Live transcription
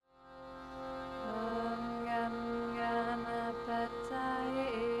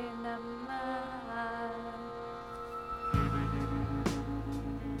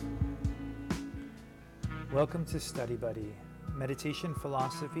Welcome to Study Buddy, meditation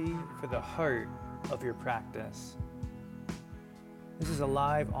philosophy for the heart of your practice. This is a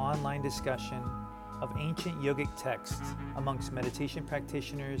live online discussion of ancient yogic texts amongst meditation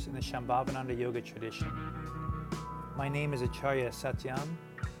practitioners in the Shambhavananda Yoga tradition. My name is Acharya Satyam,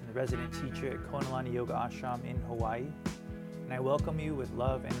 I'm the resident teacher at Konalani Yoga Ashram in Hawaii, and I welcome you with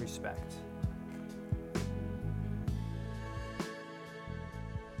love and respect.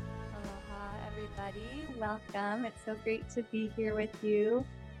 Welcome. It's so great to be here with you.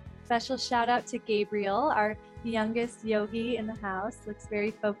 Special shout out to Gabriel, our youngest yogi in the house. Looks very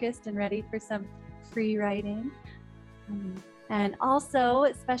focused and ready for some free writing. And also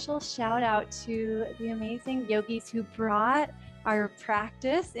a special shout out to the amazing yogis who brought our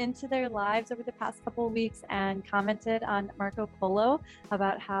practice into their lives over the past couple of weeks and commented on Marco Polo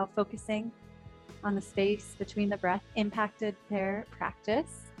about how focusing on the space between the breath impacted their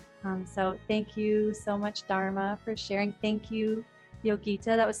practice. So thank you so much, Dharma, for sharing. Thank you, Yogita.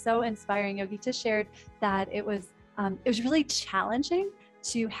 That was so inspiring. Yogita shared that it was really challenging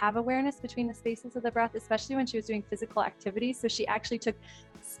to have awareness between the spaces of the breath, especially when she was doing physical activities. So she actually took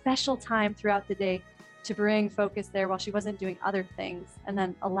special time throughout the day to bring focus there while she wasn't doing other things, and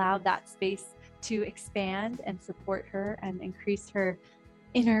then allowed that space to expand and support her and increase her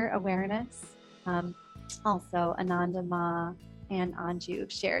inner awareness. Also, Ananda Ma and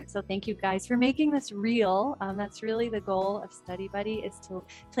Anju shared. So thank you guys for making this real. That's really the goal of Study Buddy, is to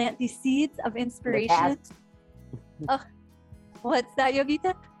plant these seeds of inspiration. Oh, what's that,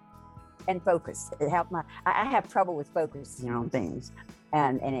 Yogita? And focus. It helped I have trouble with focusing on things,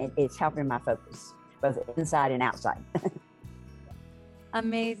 and it's helping my focus, both inside and outside.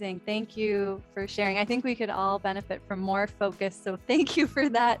 Amazing. Thank you for sharing. I think we could all benefit from more focus. So thank you for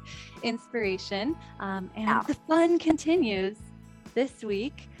that inspiration. And the fun continues. This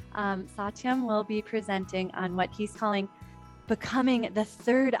week, Satyam will be presenting on what he's calling becoming the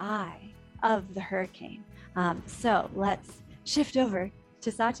third eye of the hurricane. So let's shift over to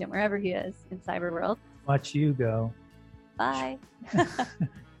Satyam, wherever he is in cyber world. Watch you go. Bye.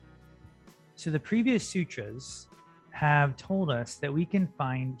 So the previous sutras have told us that we can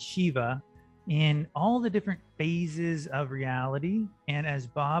find Shiva in all the different phases of reality. And as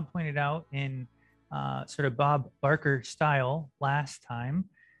Bob pointed out in sort of Bob Barker style last time,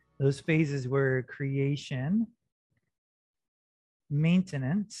 those phases were creation,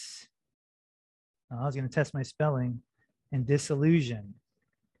 maintenance, I was going to test my spelling, and disillusion.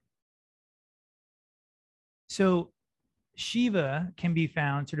 So Shiva can be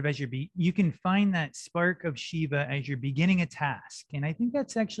found sort of as you can find that spark of Shiva as you're beginning a task. And I think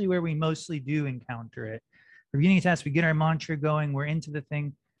that's actually where we mostly do encounter it. We're beginning a task, we get our mantra going, we're into the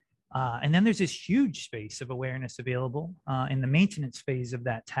thing. And then there's this huge space of awareness available in the maintenance phase of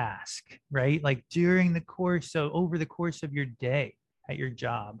that task, right? Like during the course of, over the course of your day at your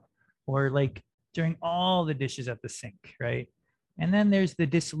job, or like during all the dishes at the sink, right? And then there's the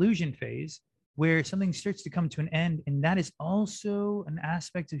disillusion phase where something starts to come to an end. And that is also an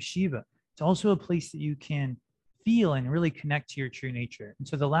aspect of Shiva. It's also a place that you can feel and really connect to your true nature. And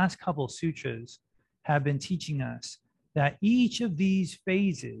so the last couple of sutras have been teaching us that each of these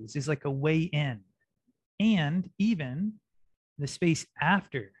phases is like a way in, and even the space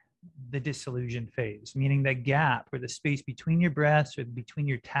after the disillusion phase, meaning that gap or the space between your breaths or between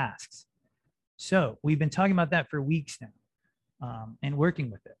your tasks. So we've been talking about that for weeks now and working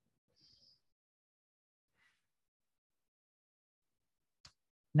with it.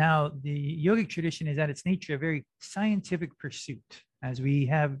 Now, the yogic tradition is at its nature a very scientific pursuit. As we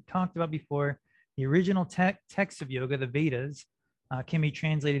have talked about before, the original text of yoga, the Vedas, can be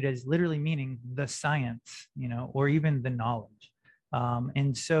translated as literally meaning the science, or even the knowledge.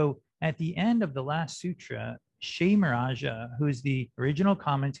 And so at the end of the last sutra, Shaimaraja, who is the original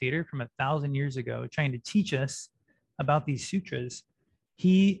commentator from 1,000 years ago, trying to teach us about these sutras,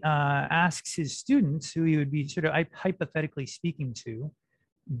 he asks his students, who he would be sort of hypothetically speaking to,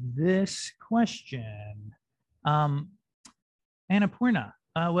 this question. Annapurna,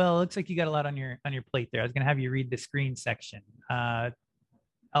 well, it looks like you got a lot on your plate there. I was going to have you read the screen section.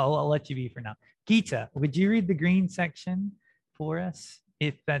 I'll let you be for now. Gita, would you read the green section for us,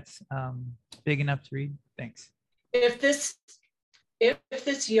 if that's big enough to read? Thanks. If this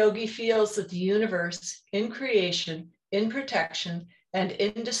yogi feels that the universe in creation, in protection, and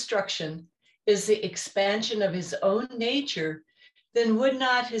in destruction is the expansion of his own nature, then would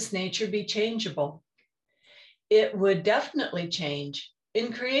not his nature be changeable? It would definitely change.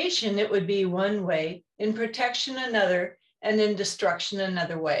 In creation, it would be one way, in protection another, and in destruction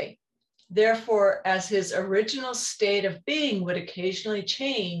another way. Therefore, as his original state of being would occasionally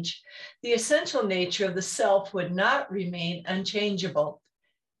change, the essential nature of the self would not remain unchangeable.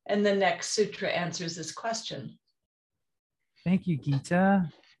 And the next sutra answers this question. Thank you,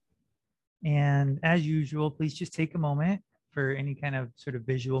 Gita. And as usual, please just take a moment for any kind of sort of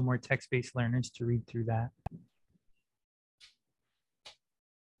visual, more text-based learners to read through that.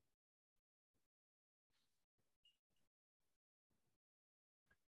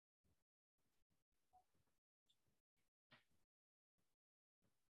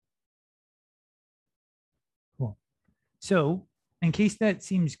 Cool. So in case that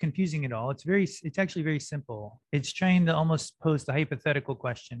seems confusing at all, it's actually very simple. It's trying to almost pose the hypothetical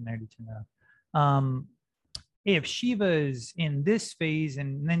question there to know. If Shiva is in this phase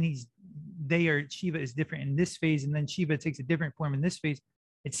and then Shiva is different in this phase and then Shiva takes a different form in this phase,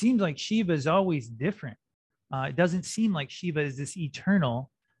 it seems like Shiva is always different. It doesn't seem like Shiva is this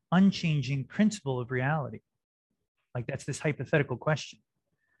eternal, unchanging principle of reality. Like that's this hypothetical question.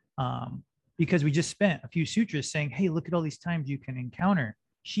 Because we just spent a few sutras saying, hey, look at all these times you can encounter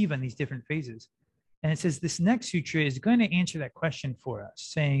Shiva in these different phases. And it says this next sutra is going to answer that question for us,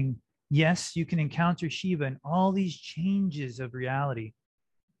 saying, yes, you can encounter Shiva in all these changes of reality.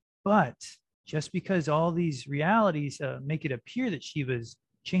 But just because all these realities make it appear that Shiva is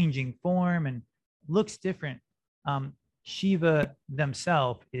changing form and looks different, Shiva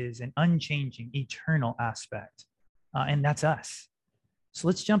themselves is an unchanging, eternal aspect. And that's us. So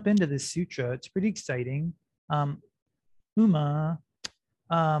let's jump into this sutra. It's pretty exciting. Uma,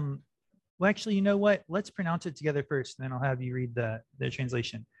 well, actually, you know what? Let's pronounce it together first, and then I'll have you read the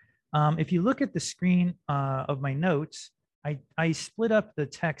translation. If you look at the screen of my notes, I split up the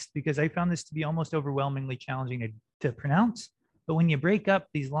text because I found this to be almost overwhelmingly challenging to pronounce. But when you break up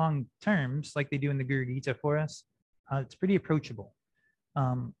these long terms, like they do in the Guru Gita for us, it's pretty approachable.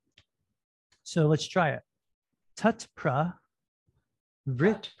 So let's try it. Tatpra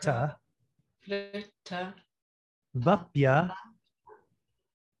Vritta Vapya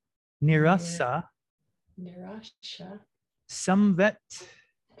Nirasa Samvet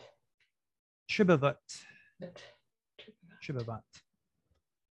Tribhavat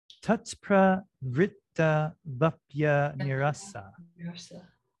Tatpra Vritta Vapya Nirasa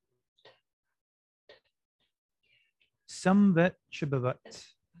Samvet Tribhavat.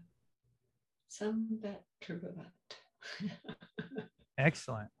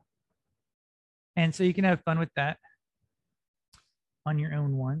 Excellent. And so you can have fun with that on your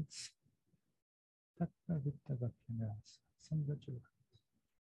own once.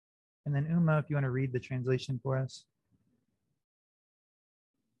 And then Uma, if you want to read the translation for us.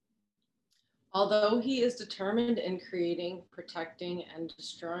 Although he is determined in creating, protecting, and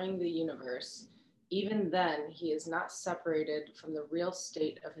destroying the universe, even then he is not separated from the real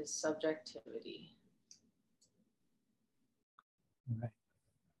state of his subjectivity. All right.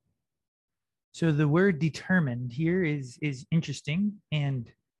 So the word determined here is interesting,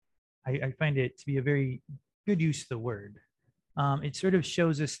 and I find it to be a very good use of the word. It sort of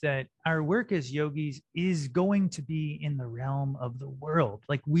shows us that our work as yogis is going to be in the realm of the world.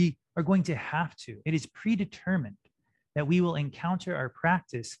 Like we are going to have to. It is predetermined that we will encounter our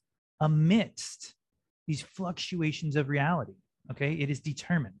practice amidst these fluctuations of reality. Okay, it is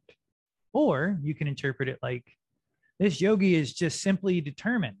determined. Or you can interpret it like this yogi is just simply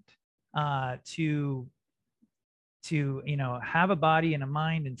determined to have a body and a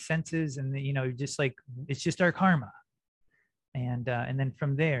mind and senses, and just like it's just our karma. And then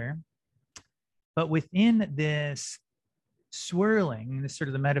from there, but within this swirling, this sort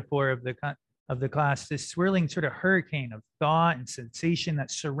of the metaphor of the class, this swirling sort of hurricane of thought and sensation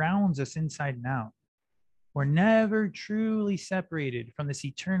that surrounds us inside and out, we're never truly separated from this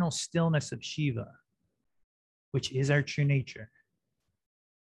eternal stillness of Shiva, which is our true nature.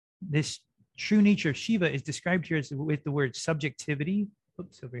 This true nature of Shiva is described here with the word subjectivity.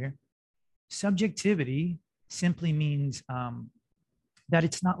 Oops, over here. Subjectivity simply means that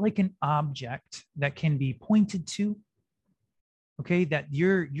it's not like an object that can be pointed to. Okay, that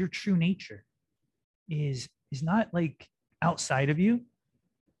your true nature is not like outside of you.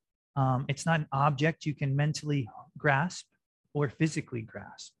 It's not an object you can mentally grasp or physically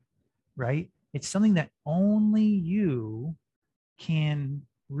grasp, right? It's something that only you can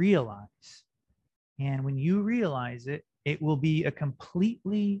realize. And when you realize it, it will be a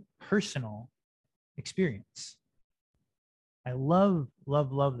completely personal experience. I love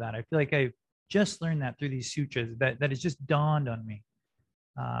that. I feel like I just learned that through these sutras, that has just dawned on me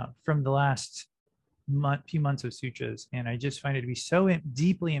from the last few months of sutras. And I just find it to be so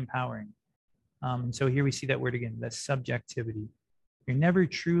deeply empowering. So here we see that word again, the subjectivity. You're never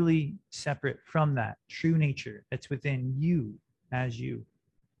truly separate from that true nature that's within you as you.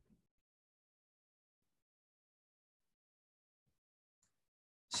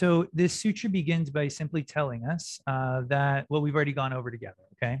 So this sutra begins by simply telling us that what we've already gone over together,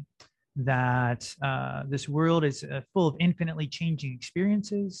 okay? That this world is full of infinitely changing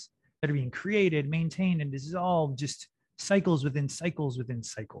experiences that are being created, maintained, and dissolved, just cycles within cycles within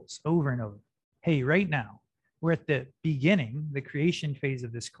cycles, over and over. Hey, right now, we're at the beginning, the creation phase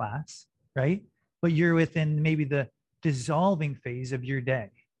of this class, right? But you're within maybe the dissolving phase of your day,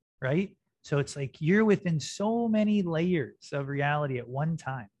 right? So it's like you're within so many layers of reality at one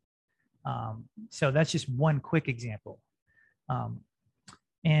time. So that's just one quick example.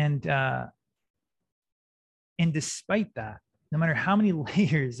 And despite that, no matter how many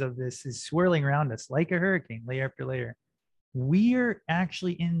layers of this is swirling around us like a hurricane, layer after layer, we're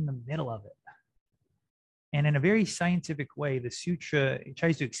actually in the middle of it. And in a very scientific way, the sutra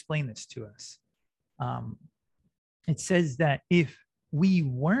tries to explain this to us. It says that if we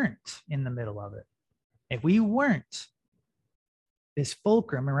weren't in the middle of it, if we weren't this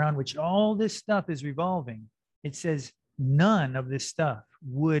fulcrum around which all this stuff is revolving, it says none of this stuff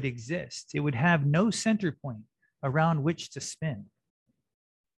would exist. It would have no center point around which to spin.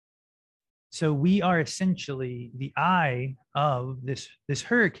 So we are essentially the eye of this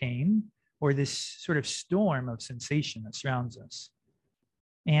hurricane, or this sort of storm of sensation that surrounds us.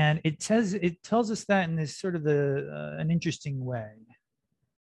 And it tells us that in this sort of an interesting way.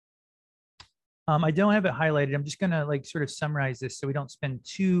 I don't have it highlighted. I'm just gonna like sort of summarize this so we don't spend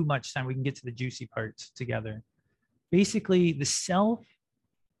too much time. We can get to the juicy parts together. Basically, the self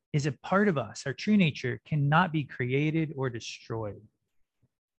is a part of us. Our true nature cannot be created or destroyed.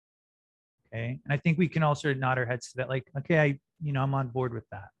 Okay, and I think we can all sort of nod our heads to that, like, okay, I'm on board with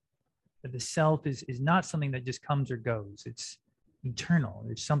that. That the self is not something that just comes or goes. It's eternal.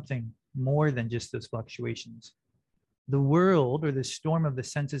 There's something more than just those fluctuations. The world, or the storm of the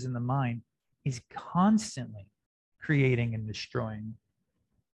senses and the mind, is constantly creating and destroying.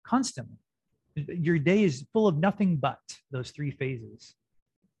 Constantly. Your day is full of nothing but those three phases.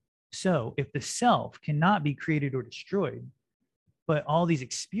 So if the self cannot be created or destroyed, but all these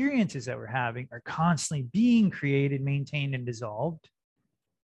experiences that we're having are constantly being created, maintained, and dissolved,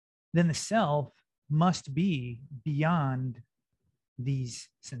 then the self must be beyond these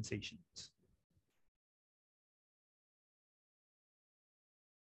sensations.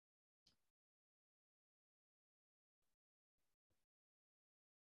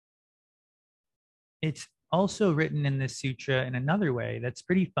 It's also written in this sutra in another way that's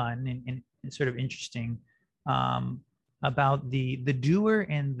pretty fun and sort of interesting, about the doer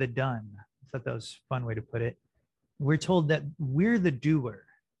and the done. I thought that was a fun way to put it. We're told that we're the doer,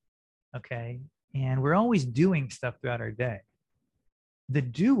 okay? And we're always doing stuff throughout our day. The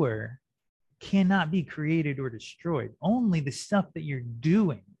doer cannot be created or destroyed. Only the stuff that you're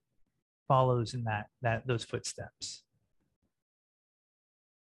doing follows in those footsteps.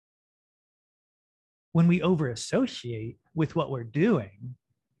 When we over associate with what we're doing,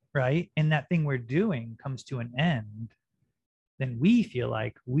 right, and that thing we're doing comes to an end, then we feel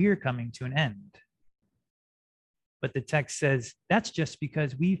like we're coming to an end. But the text says that's just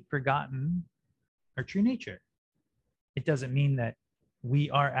because we've forgotten our true nature. It doesn't mean that we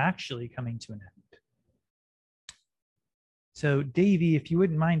are actually coming to an end. So Davey, if you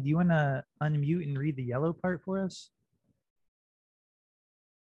wouldn't mind, do you want to unmute and read the yellow part for us?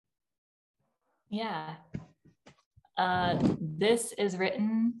 Yeah. This is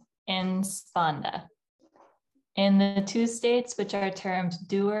written in Spanda. In the two states which are termed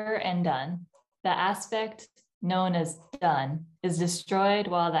doer and done, the aspect known as done is destroyed,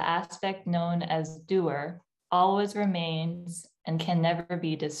 while the aspect known as doer always remains and can never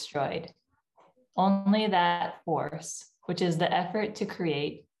be destroyed. Only that force, which is the effort to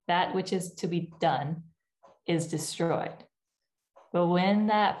create that which is to be done, is destroyed. But when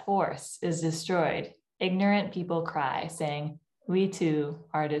that force is destroyed, ignorant people cry, saying, "We too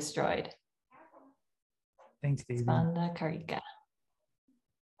are destroyed." Thanks, David. Spanda Karika.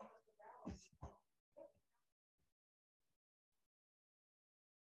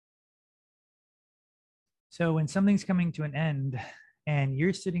 So when something's coming to an end and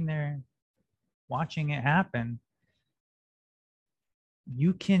you're sitting there watching it happen,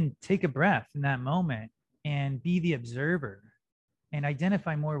 you can take a breath in that moment and be the observer and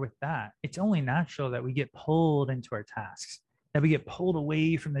identify more with that. It's only natural that we get pulled into our tasks, that we get pulled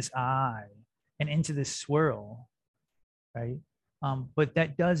away from this eye and into this swirl, right? But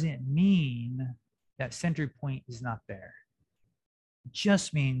that doesn't mean that center point is not there. It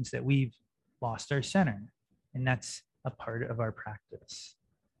just means that we've lost our center. And that's a part of our practice.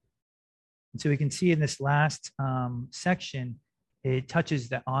 And so we can see in this last section, it touches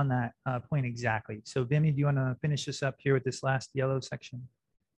that on that point exactly. So Bimi, do you want to finish this up here with this last yellow section?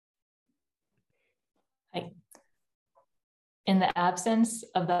 In the absence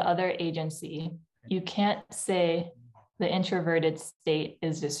of the other agency, you can't say the introverted state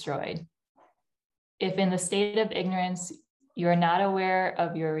is destroyed. If in the state of ignorance, you are not aware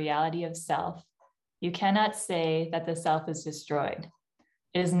of your reality of self, you cannot say that the self is destroyed.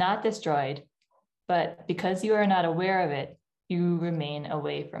 It is not destroyed, but because you are not aware of it, you remain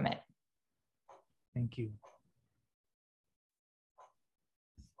away from it. Thank you.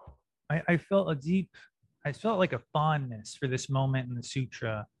 I felt I felt like a fondness for this moment in the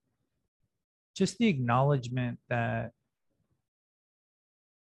sutra. Just the acknowledgement that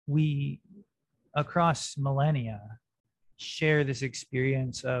we, across millennia, share this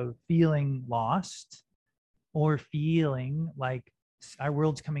experience of feeling lost or feeling like our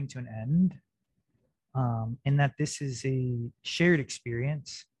world's coming to an end, and that this is a shared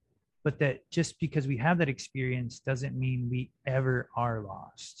experience, but that just because we have that experience doesn't mean we ever are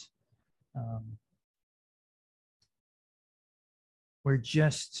lost. We're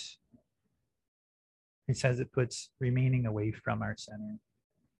just, it says it puts remaining away from our center.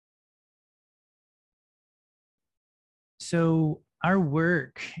 So our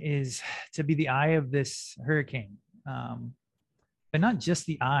work is to be the eye of this hurricane, but not just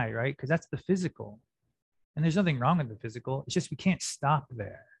the eye, right? Because that's the physical, and there's nothing wrong with the physical. It's just we can't stop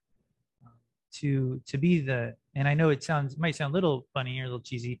there. To be the, and I know it might sound a little funny or a little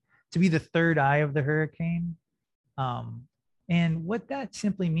cheesy, to be the third eye of the hurricane. And what that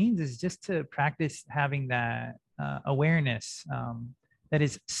simply means is just to practice having that awareness that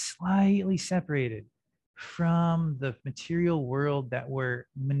is slightly separated from the material world that we're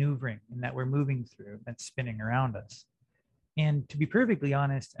maneuvering and that we're moving through, that's spinning around us. And to be perfectly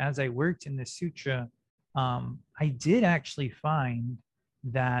honest, as I worked in this sutra, I did actually find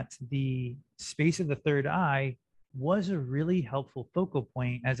that the space of the third eye was a really helpful focal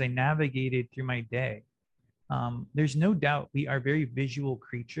point as I navigated through my day. There's no doubt we are very visual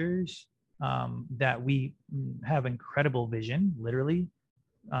creatures, that we have incredible vision, literally.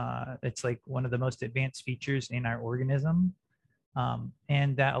 It's like one of the most advanced features in our organism,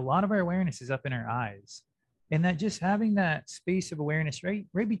 and that a lot of our awareness is up in our eyes, and that just having that space of awareness right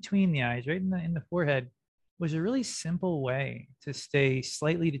between the eyes, right in the forehead, was a really simple way to stay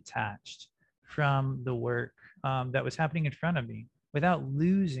slightly detached from the work that was happening in front of me without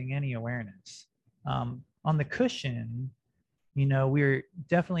losing any awareness. On the cushion, we're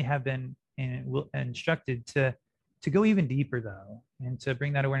definitely have been instructed to go even deeper though, and to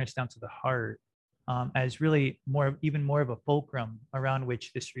bring that awareness down to the heart, as really even more of a fulcrum around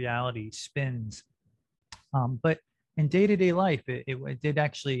which this reality spins. But in day-to-day life, it did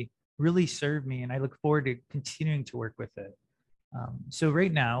actually really serve me, and I look forward to continuing to work with it. So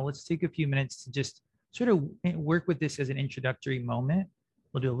right now, let's take a few minutes to just sort of work with this as an introductory moment.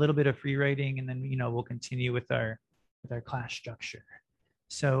 We'll do a little bit of free writing, and then we'll continue with our class structure.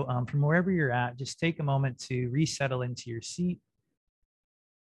 So from wherever you're at, just take a moment to resettle into your seat.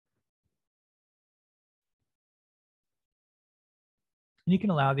 And you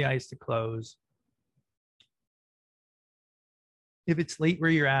can allow the eyes to close. If it's late where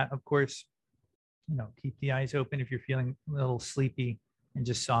you're at, of course, keep the eyes open if you're feeling a little sleepy, and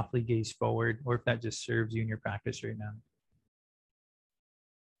just softly gaze forward, or if that just serves you in your practice right now.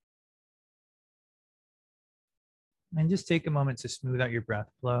 And just take a moment to smooth out your breath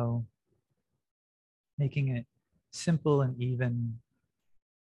flow, making it simple and even.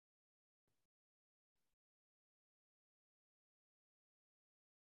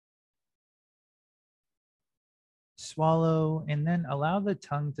 Swallow, and then allow the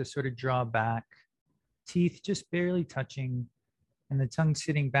tongue to sort of draw back, teeth just barely touching, and the tongue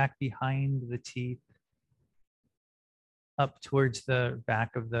sitting back behind the teeth, up towards the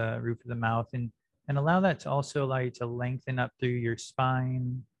back of the roof of the mouth, and allow that to also allow you to lengthen up through your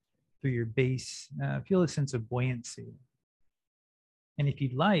spine, through your base. Feel a sense of buoyancy. And if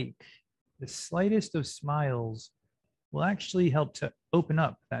you'd like, the slightest of smiles will actually help to open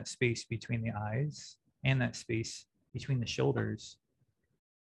up that space between the eyes and that space between the shoulders.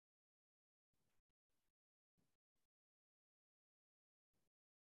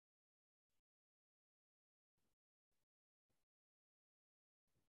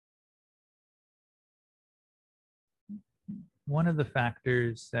 One of the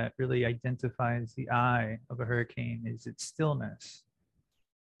factors that really identifies the eye of a hurricane is its stillness,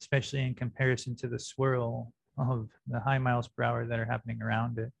 especially in comparison to the swirl of the high miles per hour that are happening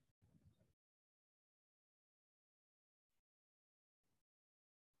around it.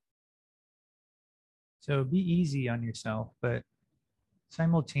 So be easy on yourself, but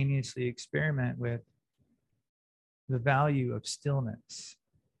simultaneously experiment with the value of stillness.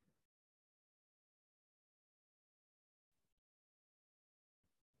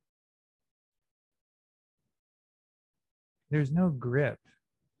 There's no grip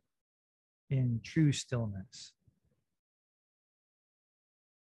in true stillness.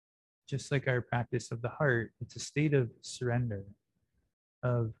 Just like our practice of the heart, it's a state of surrender,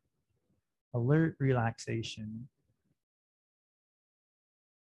 of alert relaxation.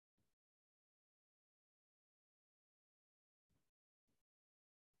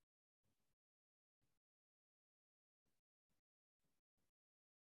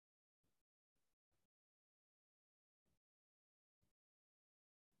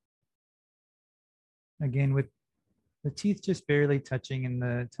 Again, with the teeth just barely touching and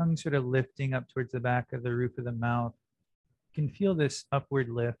the tongue sort of lifting up towards the back of the roof of the mouth, you can feel this upward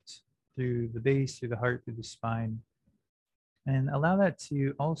lift through the base, through the heart, through the spine. And allow that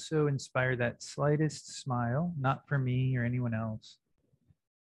to also inspire that slightest smile, not for me or anyone else,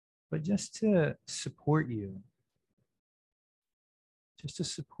 but just to support you, just to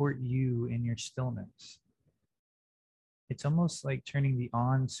support you in your stillness. It's almost like turning the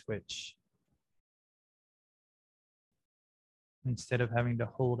on switch instead of having to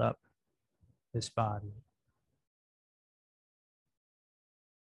hold up this body.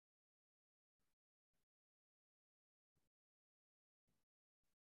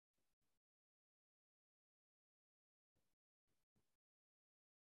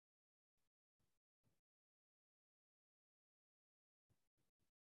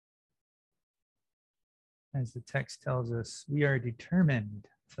 As the text tells us, we are determined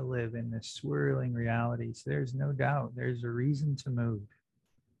to live in this swirling reality. So there's no doubt, there's a reason to move.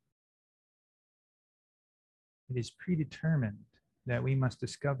 It is predetermined that we must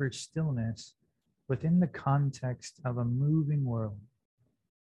discover stillness within the context of a moving world.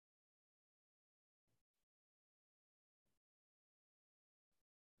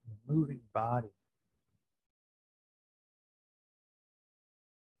 A moving body.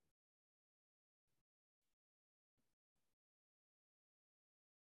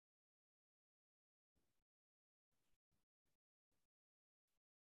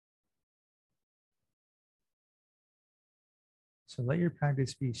 So let your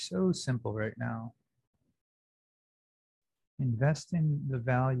practice be so simple right now. Invest in the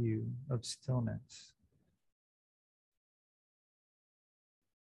value of stillness.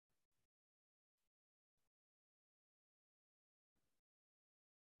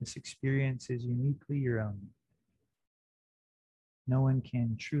 This experience is uniquely your own. No one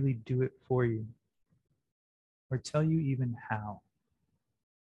can truly do it for you or tell you even how.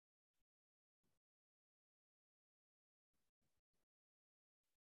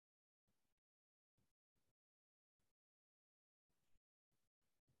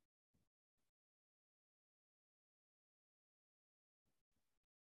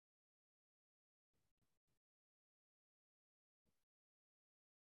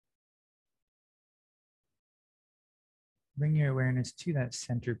 Bring your awareness to that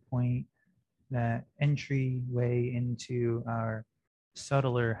center point, that entryway into our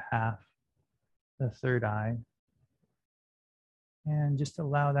subtler half, the third eye. And just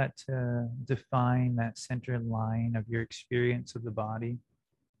allow that to define that center line of your experience of the body.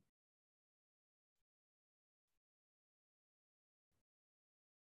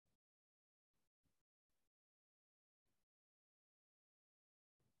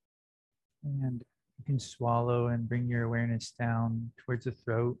 And you can swallow and bring your awareness down towards the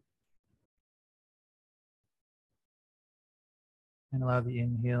throat. And allow the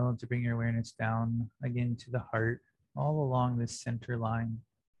inhale to bring your awareness down again to the heart, all along this center line.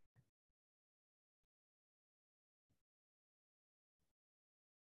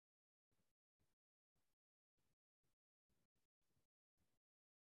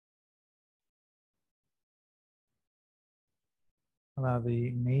 Allow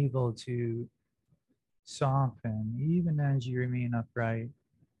the navel to soften even as you remain upright,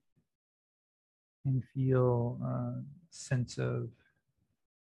 and feel a sense of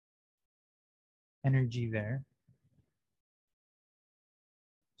energy there.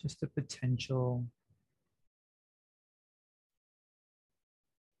 Just a potential.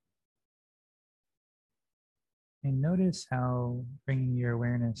 And notice how bringing your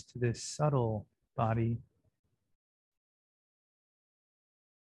awareness to this subtle body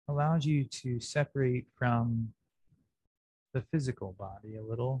allows you to separate from the physical body a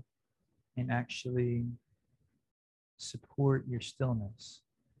little and actually support your stillness.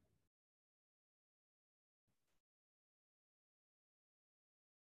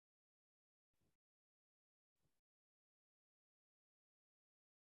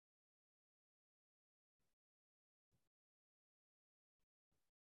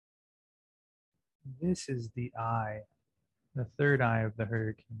 This is the eye, the third eye of the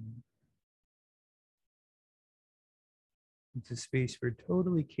hurricane. It's a space we're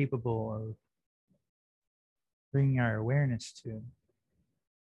totally capable of bringing our awareness to.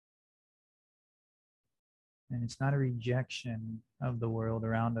 And it's not a rejection of the world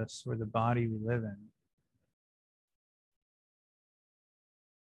around us or the body we live in.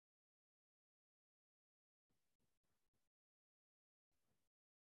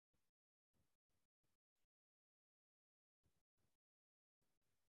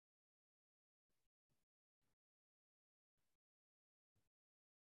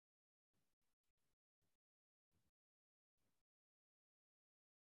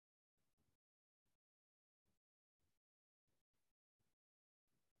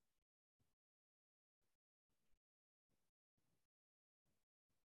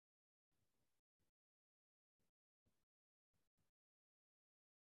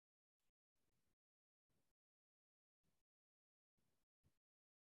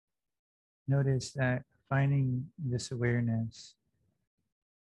 Notice that finding this awareness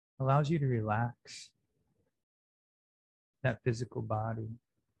allows you to relax that physical body.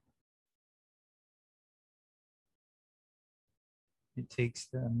 It takes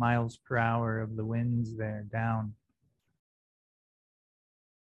the miles per hour of the winds there down.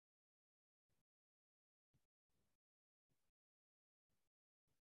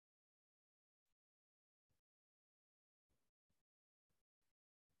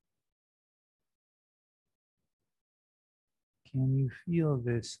 Can you feel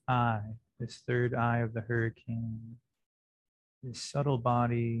this eye, this third eye of the hurricane, this subtle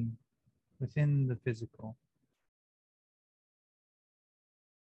body within the physical?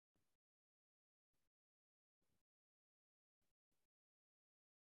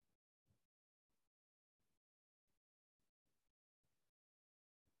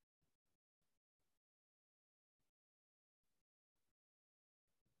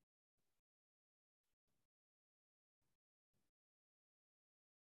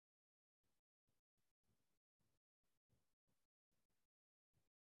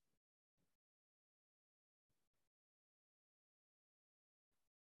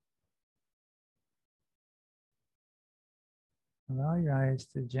 Allow your eyes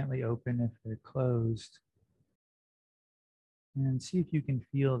to gently open if they're closed. And see if you can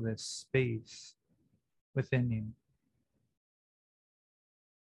feel this space within you.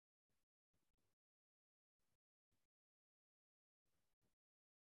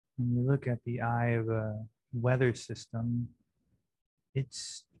 When you look at the eye of a weather system,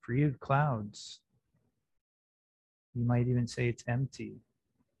 it's free of clouds. You might even say it's empty.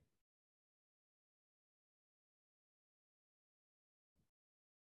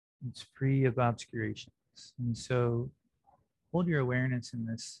 It's free of obscurations. And so hold your awareness in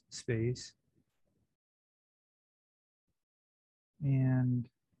this space and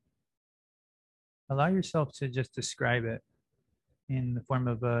allow yourself to just describe it in the form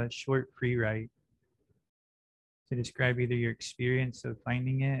of a short free write to describe either your experience of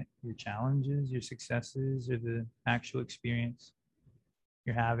finding it, your challenges, your successes, or the actual experience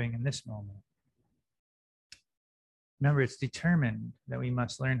you're having in this moment. Remember, it's determined that we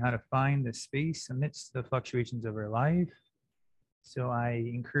must learn how to find the space amidst the fluctuations of our life. So I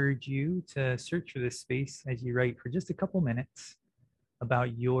encourage you to search for this space as you write for just a couple minutes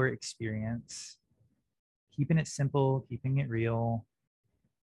about your experience, keeping it simple, keeping it real.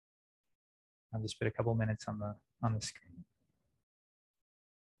 I'll just put a couple minutes on the screen.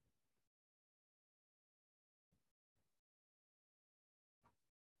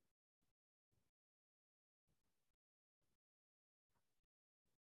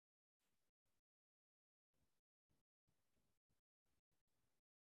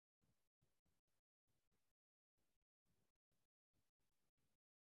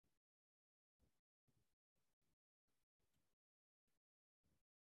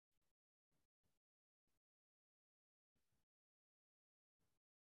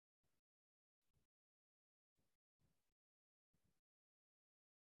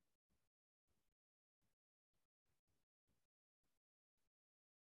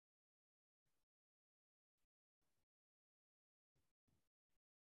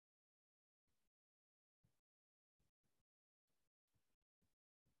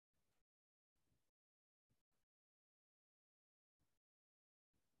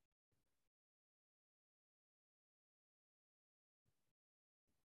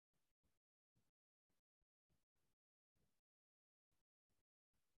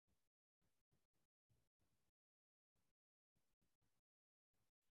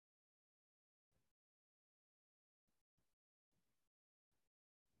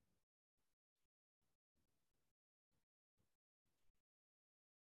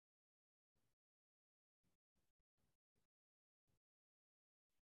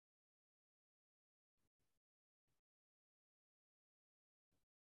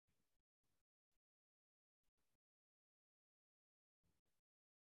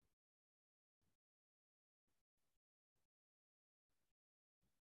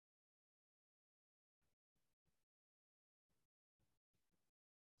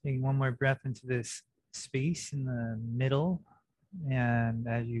 Taking one more breath into this space in the middle. And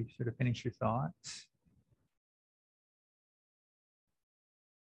as you sort of finish your thoughts,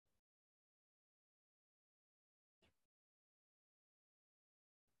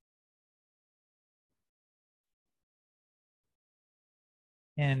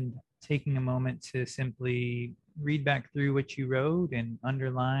 and taking a moment to simply read back through what you wrote and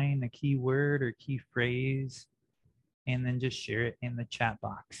underline a key word or key phrase, and then just share it in the chat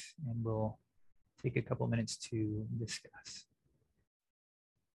box. And we'll take a couple minutes to discuss.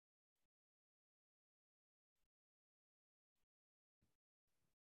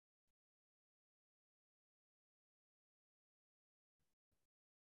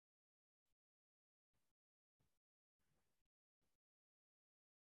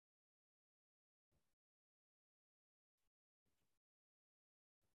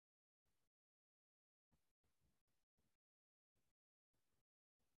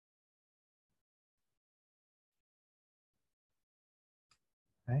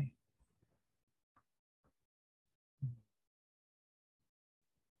 Okay.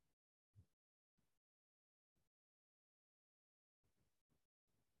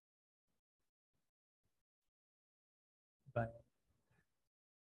 But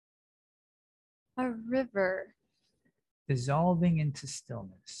A river, dissolving into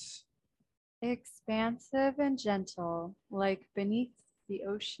stillness, expansive and gentle, like beneath the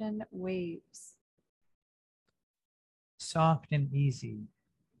ocean waves. soft and easy,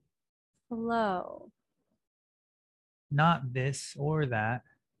 Flow, not this or that,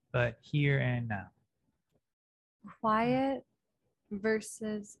 but here and now. quiet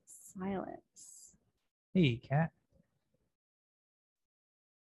versus silence. Hey, Kat.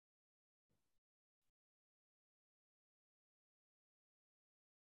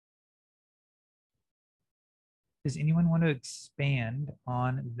 Does anyone want to expand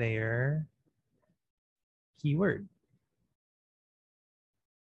on their keyword?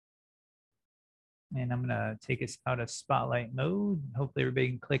 And I'm gonna take us out of spotlight mode. Hopefully everybody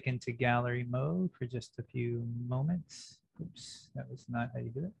can click into gallery mode for just a few moments. Oops, that was not how you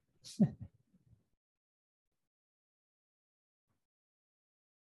do it.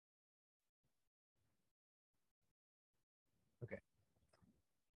 Okay.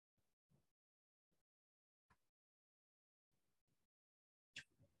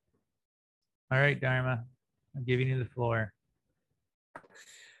 All right, Dharma, I'm giving you the floor.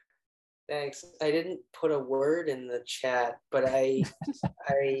 Thanks. I didn't put a word in the chat, but I'm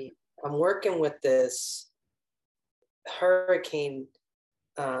working with this hurricane,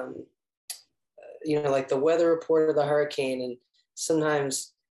 like the weather report of the hurricane, and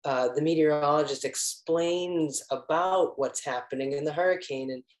sometimes the meteorologist explains about what's happening in the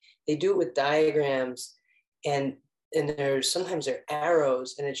hurricane, and they do it with diagrams, and sometimes there are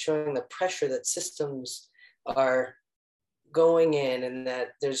arrows, and it's showing the pressure that systems are going in, and that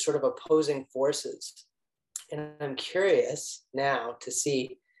there's sort of opposing forces. And I'm curious now to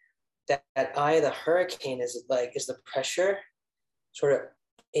see that eye of the hurricane is the pressure sort of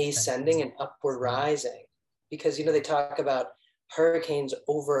ascending and upward rising? Because they talk about hurricanes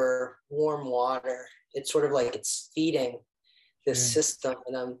over warm water. It's sort of like it's feeding this system,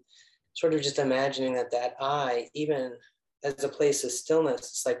 and I'm sort of just imagining that eye, even as a place of stillness,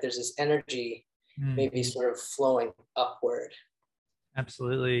 it's like there's this energy maybe sort of flowing upward.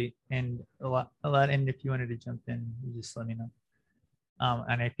 Absolutely. And a lot. And if you wanted to jump in, you just let me know.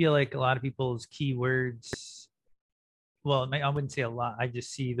 And I feel like a lot of people's keywords, well, I wouldn't say a lot. I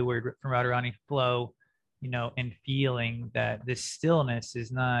just see the word from Radharani, flow, and feeling that this stillness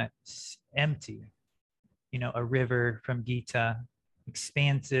is not empty. A river from Gita,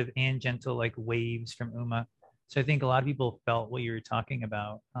 expansive and gentle like waves from Uma. So I think a lot of people felt what you were talking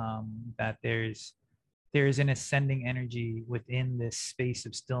about, that there's an ascending energy within this space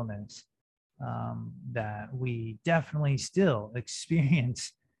of stillness, that we definitely still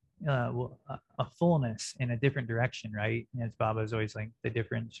experience a fullness in a different direction, right? And as Baba is always like, the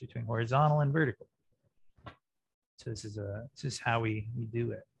difference between horizontal and vertical. So this is how we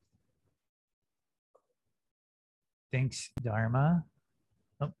do it. Thanks, Dharma.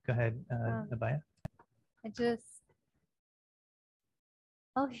 Oh, go ahead, Abhaya.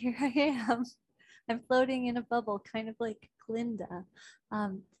 Here I am. I'm floating in a bubble, kind of like Glinda.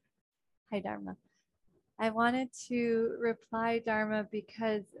 Hi, Dharma. I wanted to reply, Dharma,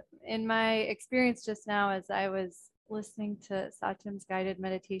 because in my experience just now, as I was listening to Satyam's guided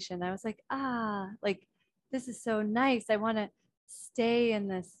meditation, I was like, this is so nice. I want to stay in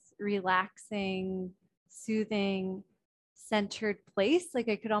this relaxing, soothing, centered place. Like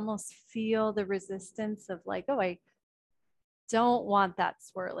I could almost feel the resistance of like, don't want that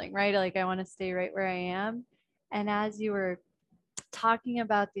swirling, right? Like I want to stay right where I am. And as you were talking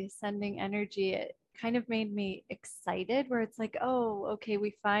about the ascending energy, it kind of made me excited where it's like, oh, okay,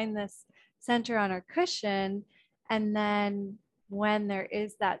 we find this center on our cushion. And then when there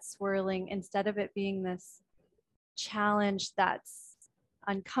is that swirling, instead of it being this challenge that's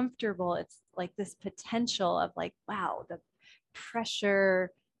uncomfortable, it's like this potential of like, wow, the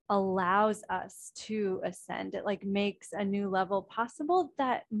pressure allows us to ascend. It like makes a new level possible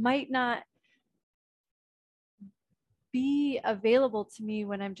that might not be available to me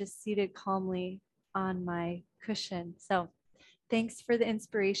when I'm just seated calmly on my cushion. So thanks for the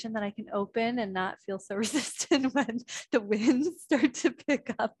inspiration that I can open and not feel so resistant when the winds start to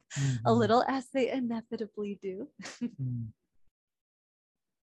pick up a little, as they inevitably do. Thank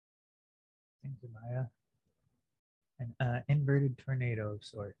you, Maya. An inverted tornado of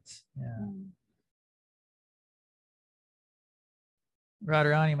sorts. Yeah.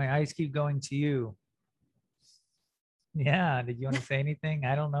 Radharani, my eyes keep going to you. Yeah. Did you want to say anything?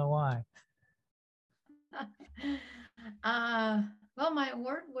 I don't know why. Well, my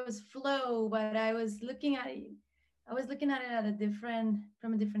word was flow, but I was looking at it. I was looking at it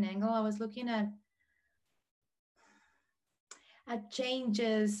from a different angle. I was looking at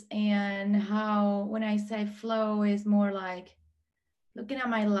changes, and how when I say flow is more like looking at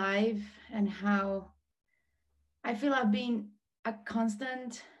my life and how I feel I've been a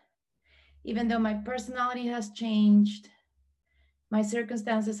constant, even though my personality has changed, my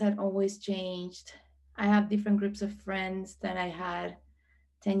circumstances had always changed. I have different groups of friends than I had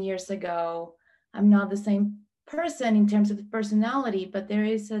 10 years ago. I'm not the same person in terms of the personality, but there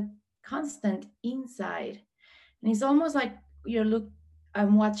is a constant inside. And it's almost like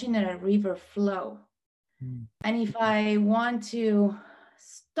I'm watching a river flow. And if I want to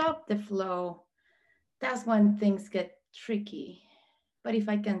stop the flow, that's when things get tricky. But if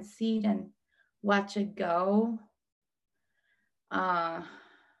I can see it and watch it go, I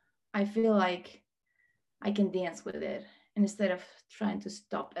feel like I can dance with it instead of trying to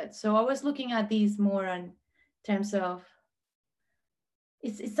stop it. So I was looking at these more in terms of,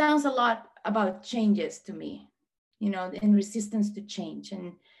 it sounds a lot about changes to me, and resistance to change.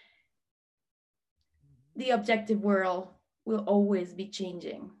 And the objective world will always be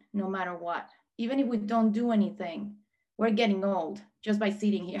changing no matter what. Even if we don't do anything, we're getting old just by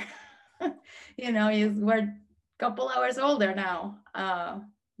sitting here. We're a couple hours older now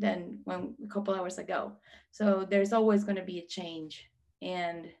than when a couple hours ago. So there's always going to be a change.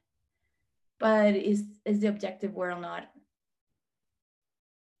 But is the objective world not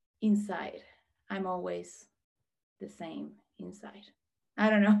inside? I'm always the same inside.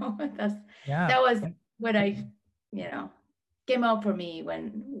 I don't know. That was what I came out for me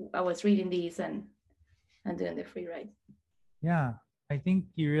when I was reading these and doing the free write. Yeah, I think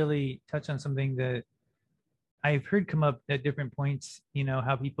you really touch on something that I've heard come up at different points.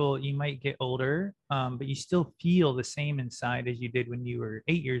 How people, you might get older, but you still feel the same inside as you did when you were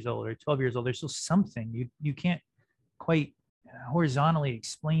 8 years old or 12 years old. There's still something you can't quite horizontally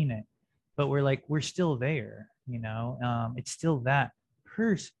explain it, but we're still there. It's still that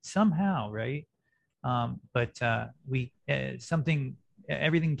person somehow, right? But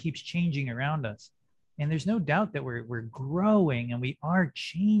everything keeps changing around us, and there's no doubt that we're growing and we are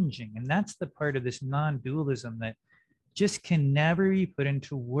changing. And that's the part of this non-dualism that just can never be put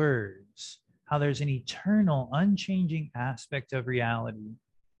into words, how there's an eternal, unchanging aspect of reality.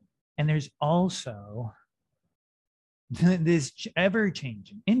 And there's also this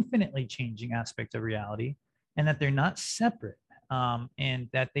ever-changing, infinitely changing aspect of reality, and that they're not separate, and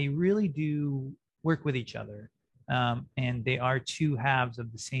that they really do work with each other, and they are two halves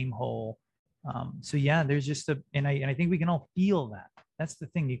of the same whole. So yeah, there's just and I think we can all feel that. That's the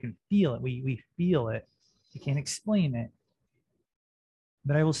thing, you can feel it. We feel it. You can't explain it.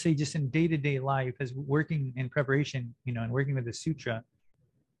 But I will say, just in day-to-day life, as working in preparation, and working with the sutra,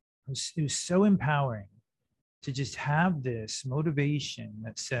 it was so empowering to just have this motivation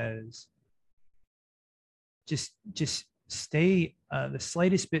that says, just stay the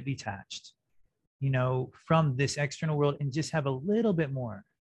slightest bit detached, from this external world, and just have a little bit more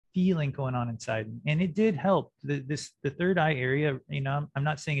feeling going on inside. And it did help. The third eye area, I'm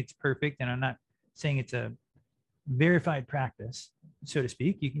not saying it's perfect, and I'm not saying it's a verified practice, so to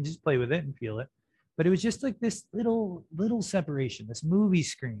speak. You can just play with it and feel it. But it was just like this little separation, this movie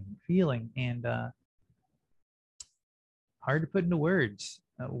screen feeling, and hard to put into words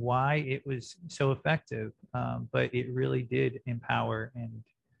why it was so effective, but it really did empower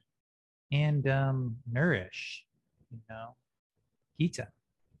and nourish, Gita.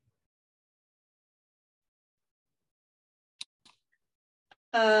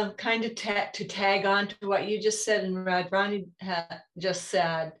 kind of to tag on to what you just said and Radvani just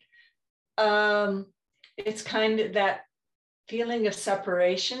said, it's kind of that feeling of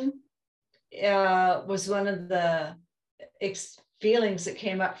separation was one of the feelings that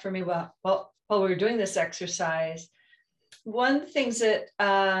came up for me while we were doing this exercise. One of the things that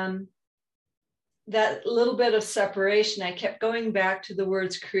that little bit of separation, I kept going back to the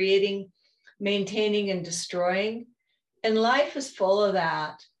words creating, maintaining, and destroying. And life is full of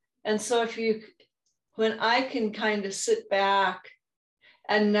that. And so when I can kind of sit back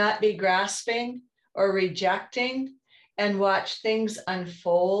and not be grasping or rejecting and watch things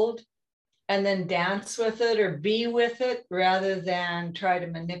unfold and then dance with it or be with it rather than try to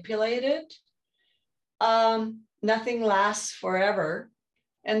manipulate it, nothing lasts forever.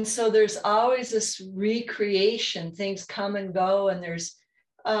 And so there's always this recreation, things come and go, and there's,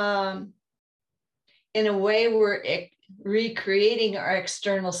 in a way, we're recreating our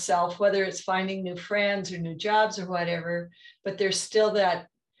external self, whether it's finding new friends or new jobs or whatever, but there's still that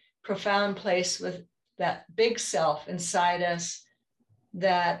profound place with that big self inside us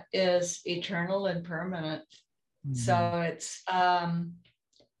that is eternal and permanent. Mm-hmm. So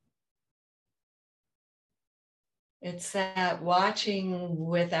it's that watching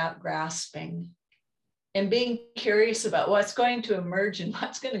without grasping and being curious about what's going to emerge and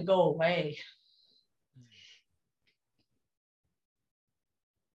what's going to go away.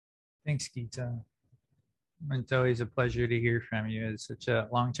 Thanks, Gita. It's always a pleasure to hear from you as such a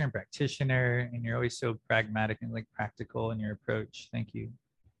long-term practitioner, and you're always so pragmatic and like practical in your approach. Thank you.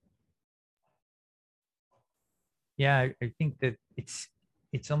 Yeah, I think that it's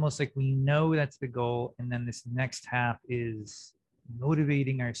almost like we know that's the goal, and then this next half is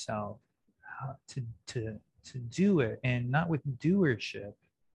motivating ourselves to do it, and not with doership,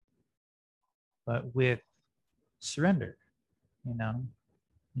 but with surrender, you know.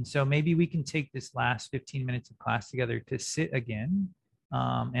 And so maybe we can take this last 15 minutes of class together to sit again.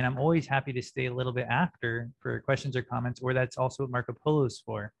 And I'm always happy to stay a little bit after for questions or comments, or that's also what Marco Polo is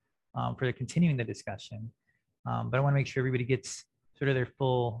for continuing the discussion. But I want to make sure everybody gets sort of their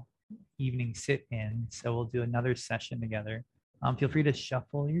full evening sit in. So we'll do another session together. Feel free to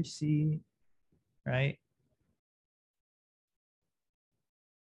shuffle your seat, right?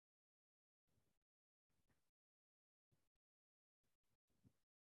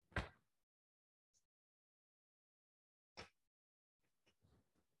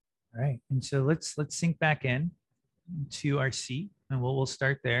 All right, and so let's sink back in to our seat, and we'll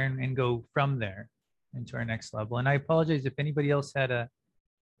start there and go from there into our next level. And I apologize if anybody else had a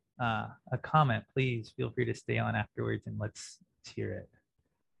comment. Please feel free to stay on afterwards and let's hear it.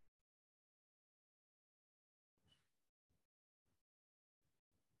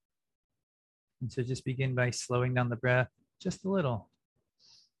 And so just begin by slowing down the breath just a little.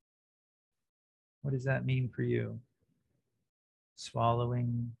 What does that mean for you?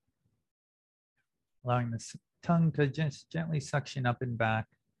 Swallowing, allowing the tongue to just gently suction up and back,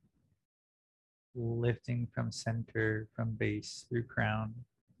 lifting from center, from base through crown.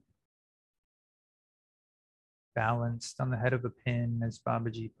 Balanced on the head of a pin, as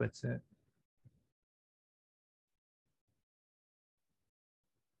Babaji puts it.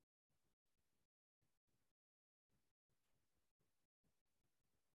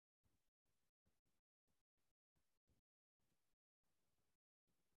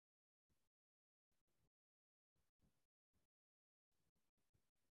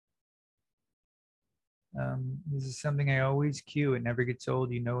 This is something I always cue. It never gets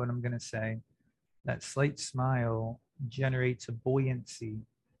old. You know what I'm going to say. That slight smile generates a buoyancy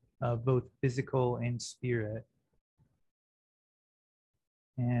of both physical and spirit.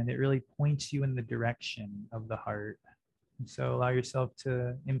 And it really points you in the direction of the heart. And so allow yourself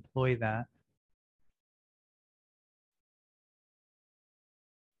to employ that.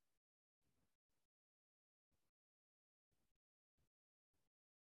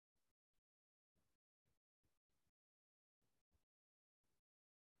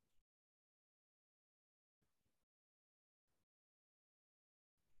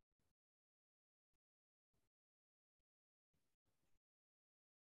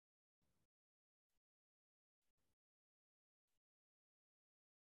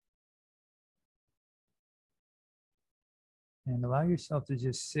 And allow yourself to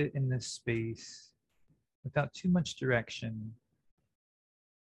just sit in this space without too much direction.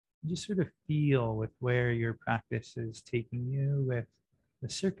 Just sort of feel with where your practice is taking you, with the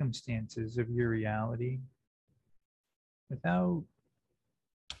circumstances of your reality, without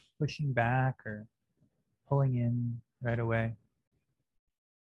pushing back or pulling in right away.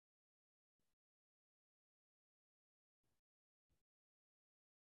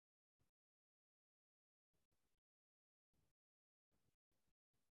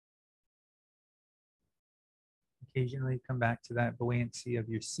 occasionally come back to that buoyancy of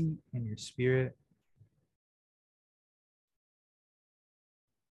your seat and your spirit.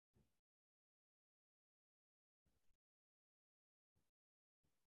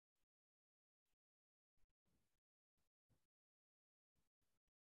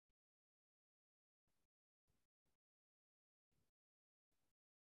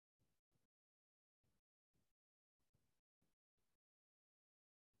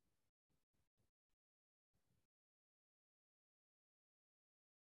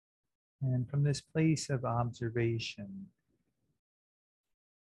 And from this place of observation,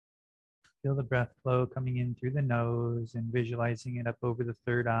 feel the breath flow coming in through the nose and visualizing it up over the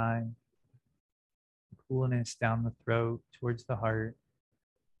third eye, coolness down the throat towards the heart.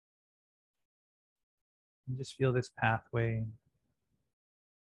 And just feel this pathway.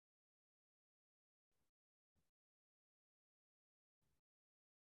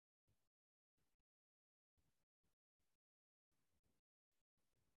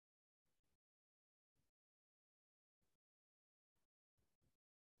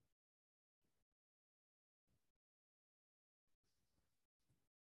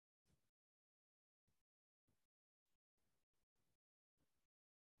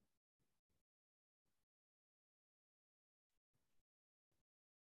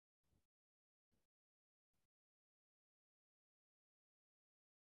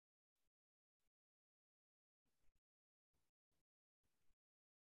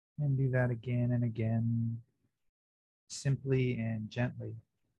 And do that again and again, simply and gently.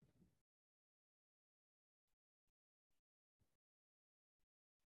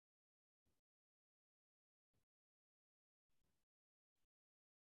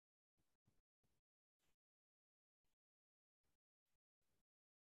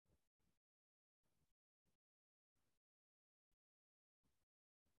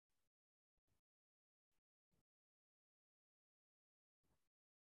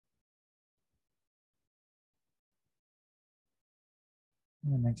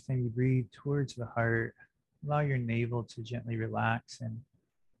 And the next time you breathe towards the heart, allow your navel to gently relax and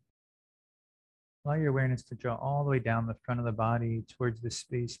allow your awareness to draw all the way down the front of the body towards the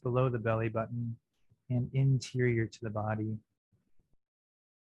space below the belly button and interior to the body.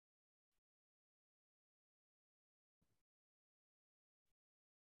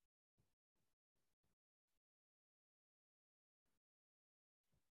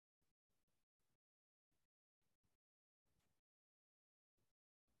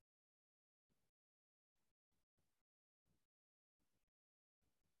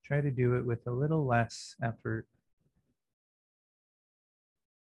 Try to do it with a little less effort.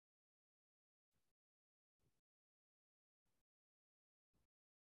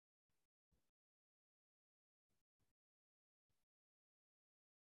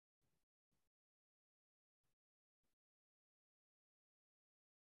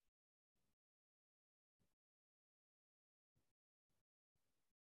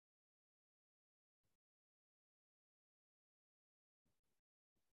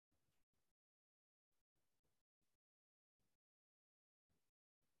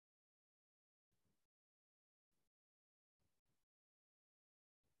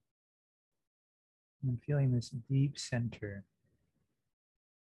 And feeling this deep center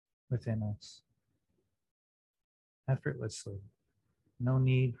within us effortlessly. No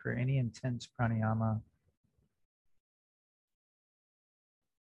need for any intense pranayama.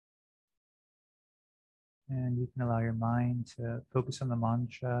 And you can allow your mind to focus on the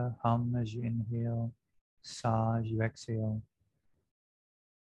mantra, hum as you inhale, sa as you exhale.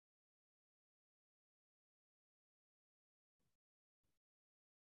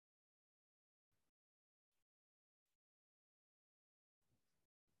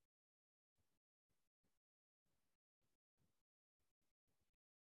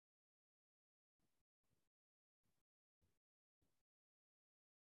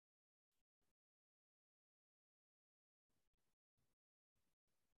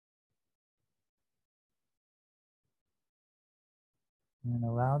 And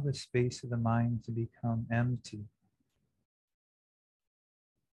allow the space of the mind to become empty,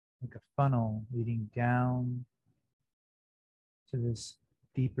 like a funnel leading down to this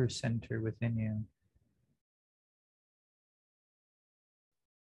deeper center within you.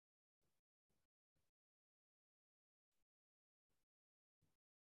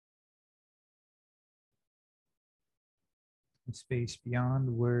 A space beyond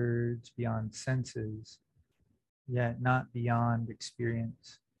words, beyond senses, yet not beyond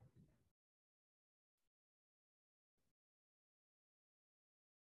experience.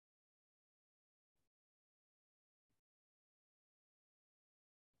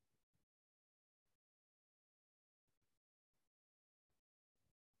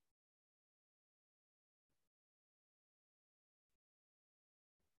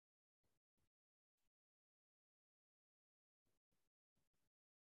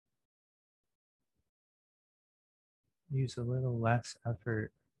 use a little less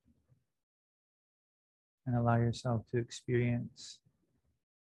effort and allow yourself to experience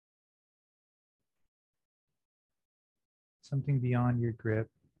something beyond your grip,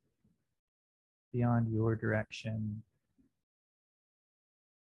 beyond your direction.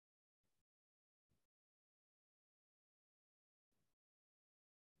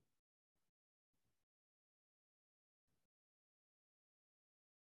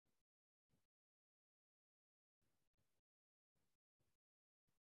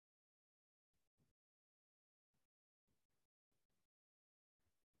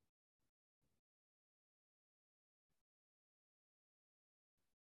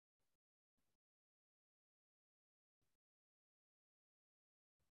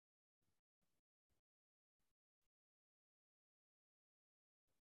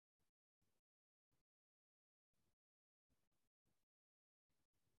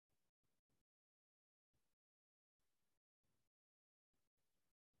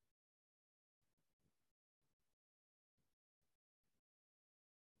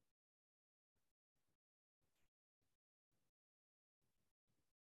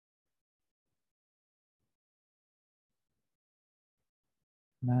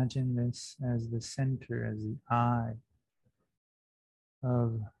 Imagine this as the center, as the eye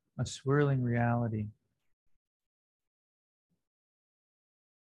of a swirling reality,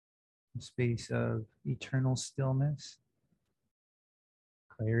 a space of eternal stillness,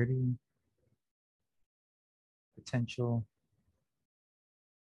 clarity, potential.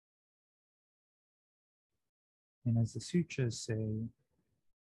 And as the sutras say,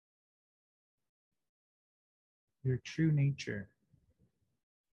 your true nature,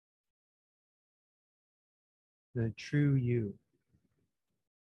 the true you.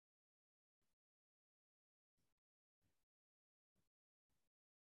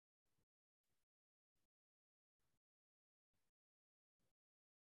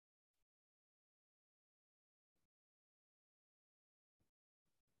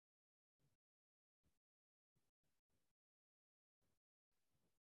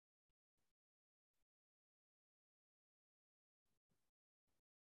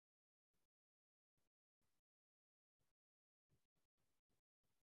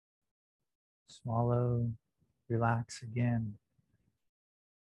 Swallow, relax again.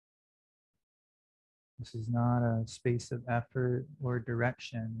 This is not a space of effort or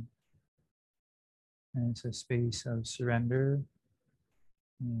direction, and it's a space of surrender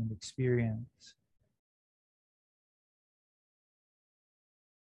and experience.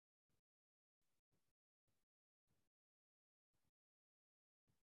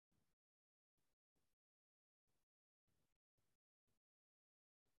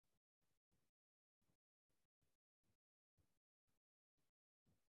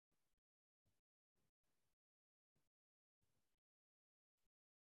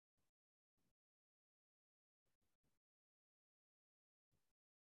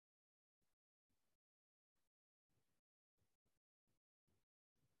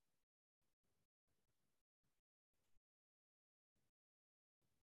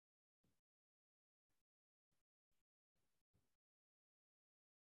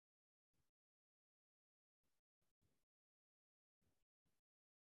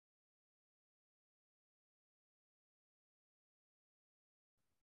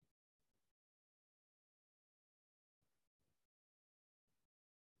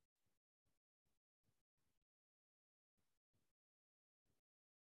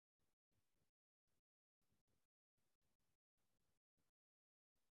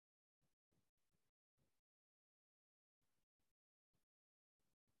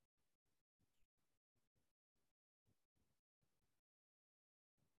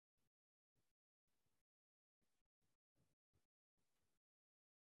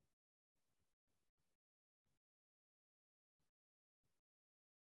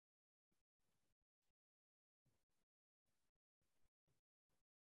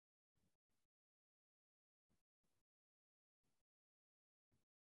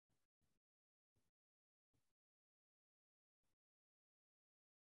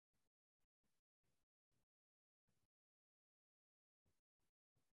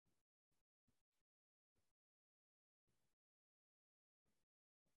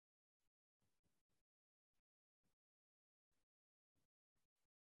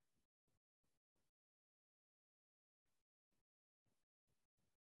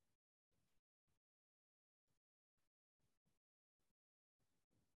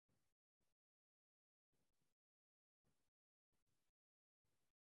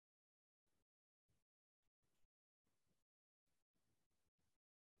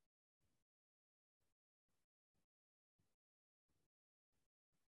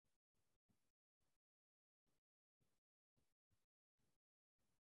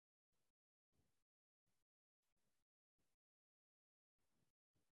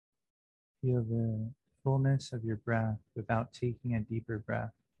 Feel the fullness of your breath without taking a deeper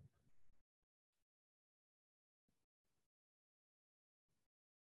breath.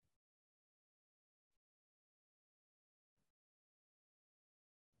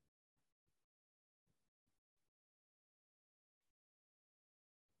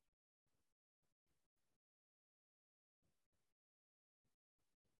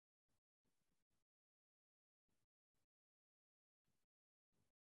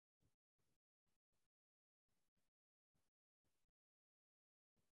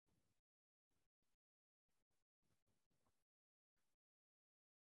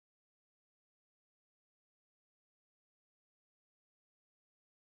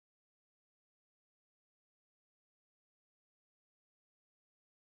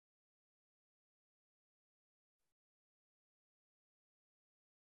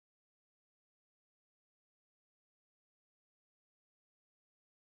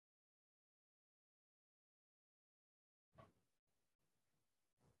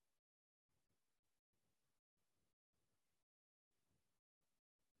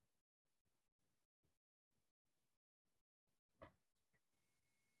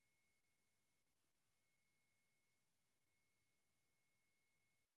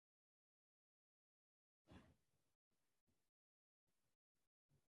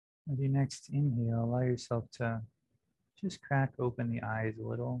 With your next inhale, allow yourself to just crack open the eyes a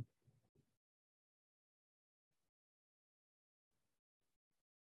little.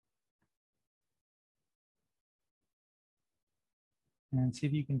 And see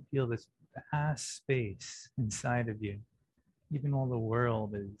if you can feel this vast space inside of you, even while the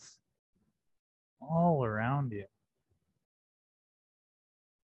world is all around you.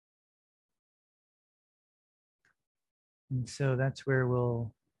 And so that's where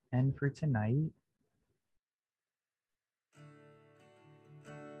we'll end for tonight.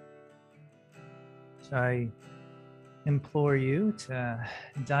 So I implore you to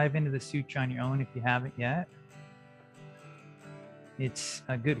dive into the sutra on your own if you haven't yet. It's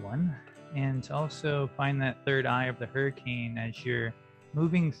a good one. And to also find that third eye of the hurricane as you're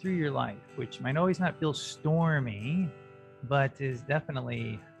moving through your life, which might always not feel stormy, but is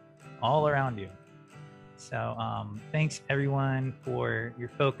definitely all around you. So thanks everyone for your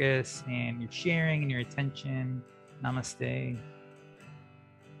focus and your sharing and your attention. Namaste.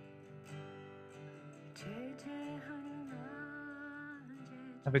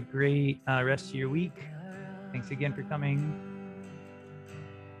 Have a great rest of your week. Thanks again for coming.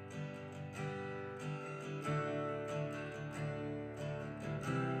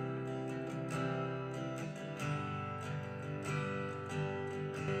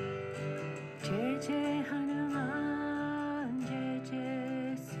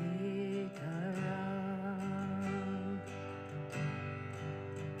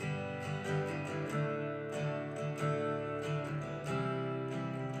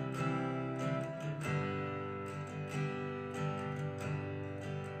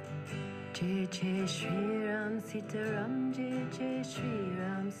 Jai Jai Shri Ram Sitaram, Jai Jai Shri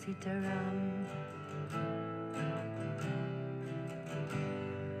Ram Sitaram.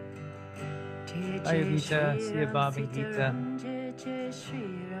 Bye, Yogita. See you, Bob and Gita. Jai Jai Shri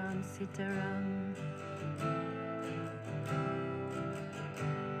Ram Sitaram.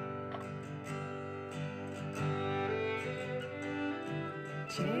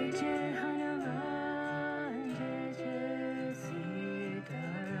 Jai Jai